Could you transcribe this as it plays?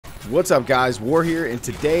What's up guys, War here, and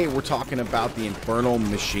today we're talking about the Infernal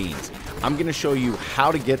Machines. I'm going to show you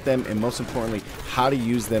how to get them and most importantly, how to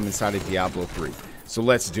use them inside of Diablo 3. So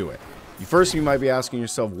let's do it. First, you might be asking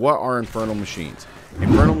yourself, what are Infernal Machines?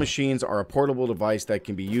 Infernal Machines are a portable device that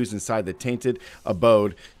can be used inside the Tainted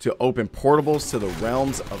Abode to open portals to the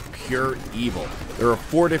realms of pure evil. There are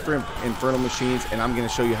 4 different Infernal Machines, and I'm going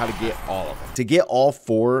to show you how to get all of them. To get all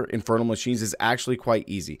 4 Infernal Machines is actually quite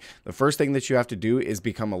easy. The first thing that you have to do is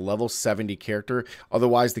become a level 70 character,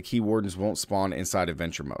 otherwise the Key Wardens won't spawn inside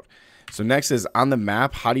Adventure Mode. So next is on the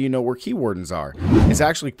map, how do you know where Key Wardens are? It's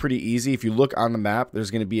actually pretty easy. If you look on the map,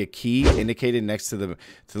 there's going to be a key indicated next to the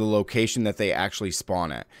location that they actually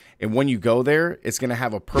spawn at. And when you go there, it's going to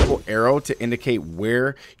have a purple arrow to indicate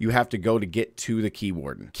where you have to go to get to the Key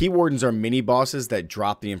Warden. Key Wardens are mini bosses that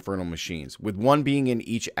drop the Infernal Machines. With one being in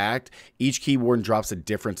each act, each Key Warden drops a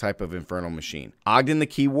different type of Infernal Machine. Ogden the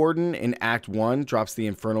Key Warden in Act 1 drops the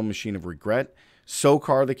Infernal Machine of Regret.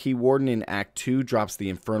 Sokar the Key Warden in Act 2 drops the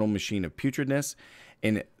Infernal Machine of Putridness.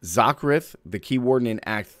 And Zakrith the Key Warden in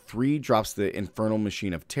Act 3 drops the Infernal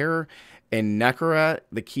Machine of Terror. And Nekara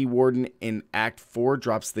the Key Warden in Act 4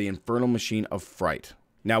 drops the Infernal Machine of Fright.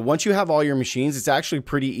 Now, once you have all your machines, it's actually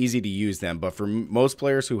pretty easy to use them. But for most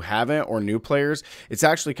players who haven't or new players, it's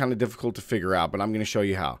actually kind of difficult to figure out. But I'm going to show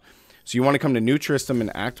you how. So you want to come to New Tristram in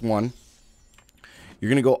Act 1. You're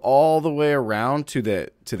going to go all the way around to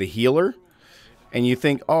the healer. And you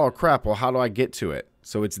think, oh crap, well how do I get to it?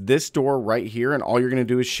 So it's this door right here, and all you're going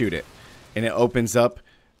to do is shoot it. And it opens up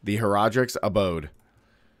the Herodric's Abode.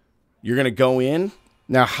 You're going to go in.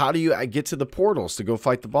 Now how do you get to the portals to go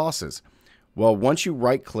fight the bosses? Well, once you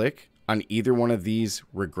right click on either one of these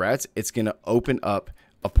regrets, it's going to open up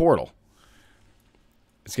a portal.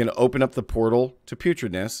 It's going to open up the portal to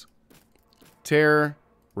Putridness, Terror,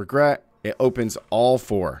 Regret. It opens all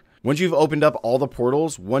 4. Once you've opened up all the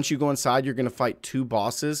portals, once you go inside, you're going to fight 2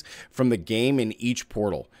 bosses from the game in each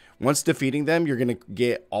portal. Once defeating them, you're going to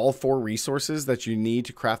get all 4 resources that you need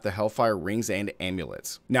to craft the Hellfire Rings and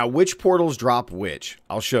Amulets. Now, which portals drop which?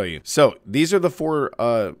 I'll show you. So, these are the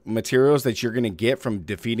 4 materials that you're going to get from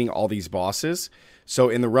defeating all these bosses. So,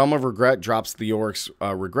 in the Realm of Regret drops the Orc's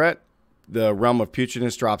Regret. The Realm of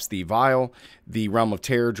Putridness drops the Vial. The Realm of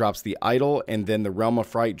Terror drops the Idol. And then the Realm of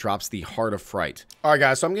Fright drops the Heart of Fright. All right,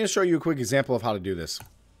 guys, so I'm going to show you a quick example of how to do this.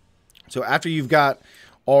 So after you've got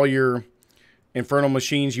all your Infernal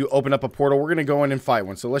Machines, you open up a portal. We're going to go in and fight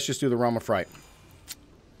one. So let's just do the Realm of Fright.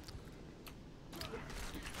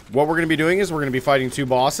 What we're going to be doing is we're going to be fighting 2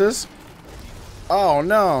 bosses. Oh,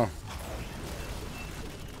 no.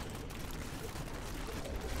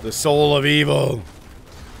 The Soul of Evil.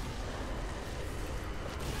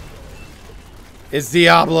 It's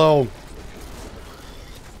Diablo.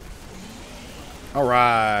 All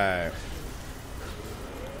right.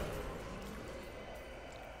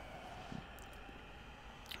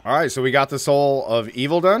 All right, so we got the Soul of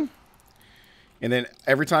Evil done. And then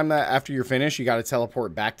every time that after you're finished, you got to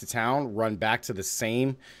teleport back to town, run back to the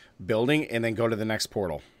same building, and then go to the next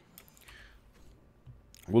portal.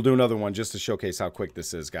 We'll do another one just to showcase how quick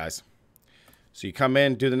this is, guys. So you come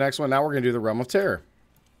in, do the next one. Now we're going to do the Realm of Terror.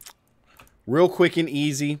 Real quick and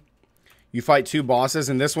easy. You fight 2 bosses,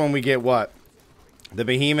 and this one we get what? The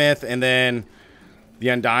Behemoth and then the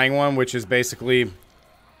Undying one, which is basically,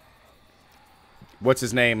 what's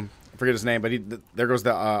his name? I forget his name, but there goes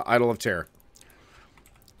the Idol of Terror.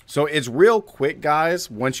 So it's real quick, guys,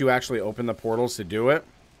 once you actually open the portals to do it.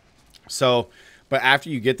 So, but after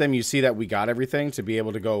you get them, you see that we got everything to be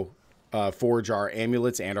able to go forge our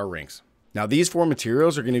amulets and our rings. Now, these 4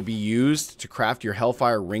 materials are going to be used to craft your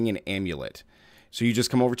Hellfire Ring and Amulet. So you just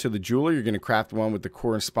come over to the jeweler. You're going to craft one with the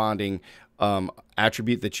corresponding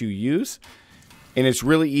attribute that you use. And it's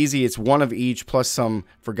really easy. It's 1 of each plus some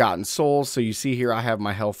Forgotten Souls. So you see here I have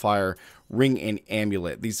my Hellfire Ring and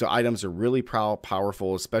Amulet. These items are really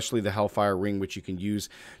powerful, especially the Hellfire Ring, which you can use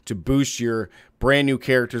to boost your brand new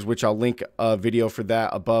characters, which I'll link a video for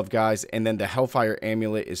that above, guys. And then the Hellfire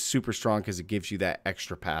Amulet is super strong because it gives you that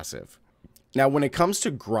extra passive. Now, when it comes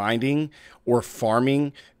to grinding or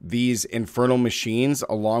farming these Infernal Machines,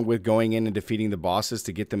 along with going in and defeating the bosses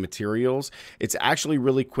to get the materials, it's actually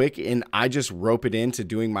really quick, and I just rope it into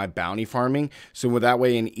doing my bounty farming. So with that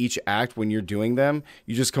way, in each act, when you're doing them,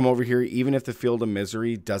 you just come over here, even if the Field of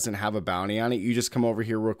Misery doesn't have a bounty on it, you just come over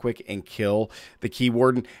here real quick and kill the Key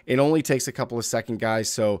Warden. It only takes a couple of seconds,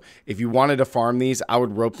 guys, so if you wanted to farm these, I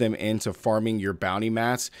would rope them into farming your bounty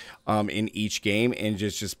mats in each game, and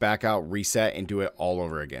just back out, reset, reset and do it all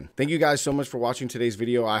over again. Thank you guys so much for watching today's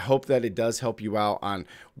video. I hope that it does help you out on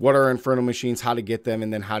what are Infernal Machines, how to get them,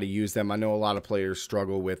 and then how to use them. I know a lot of players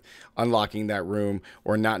struggle with unlocking that room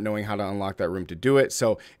or not knowing how to unlock that room to do it.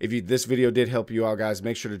 So if this video did help you out, guys,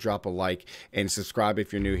 make sure to drop a like and subscribe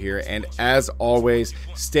if you're new here. And as always,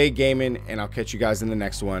 stay gaming, and I'll catch you guys in the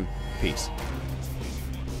next one. Peace.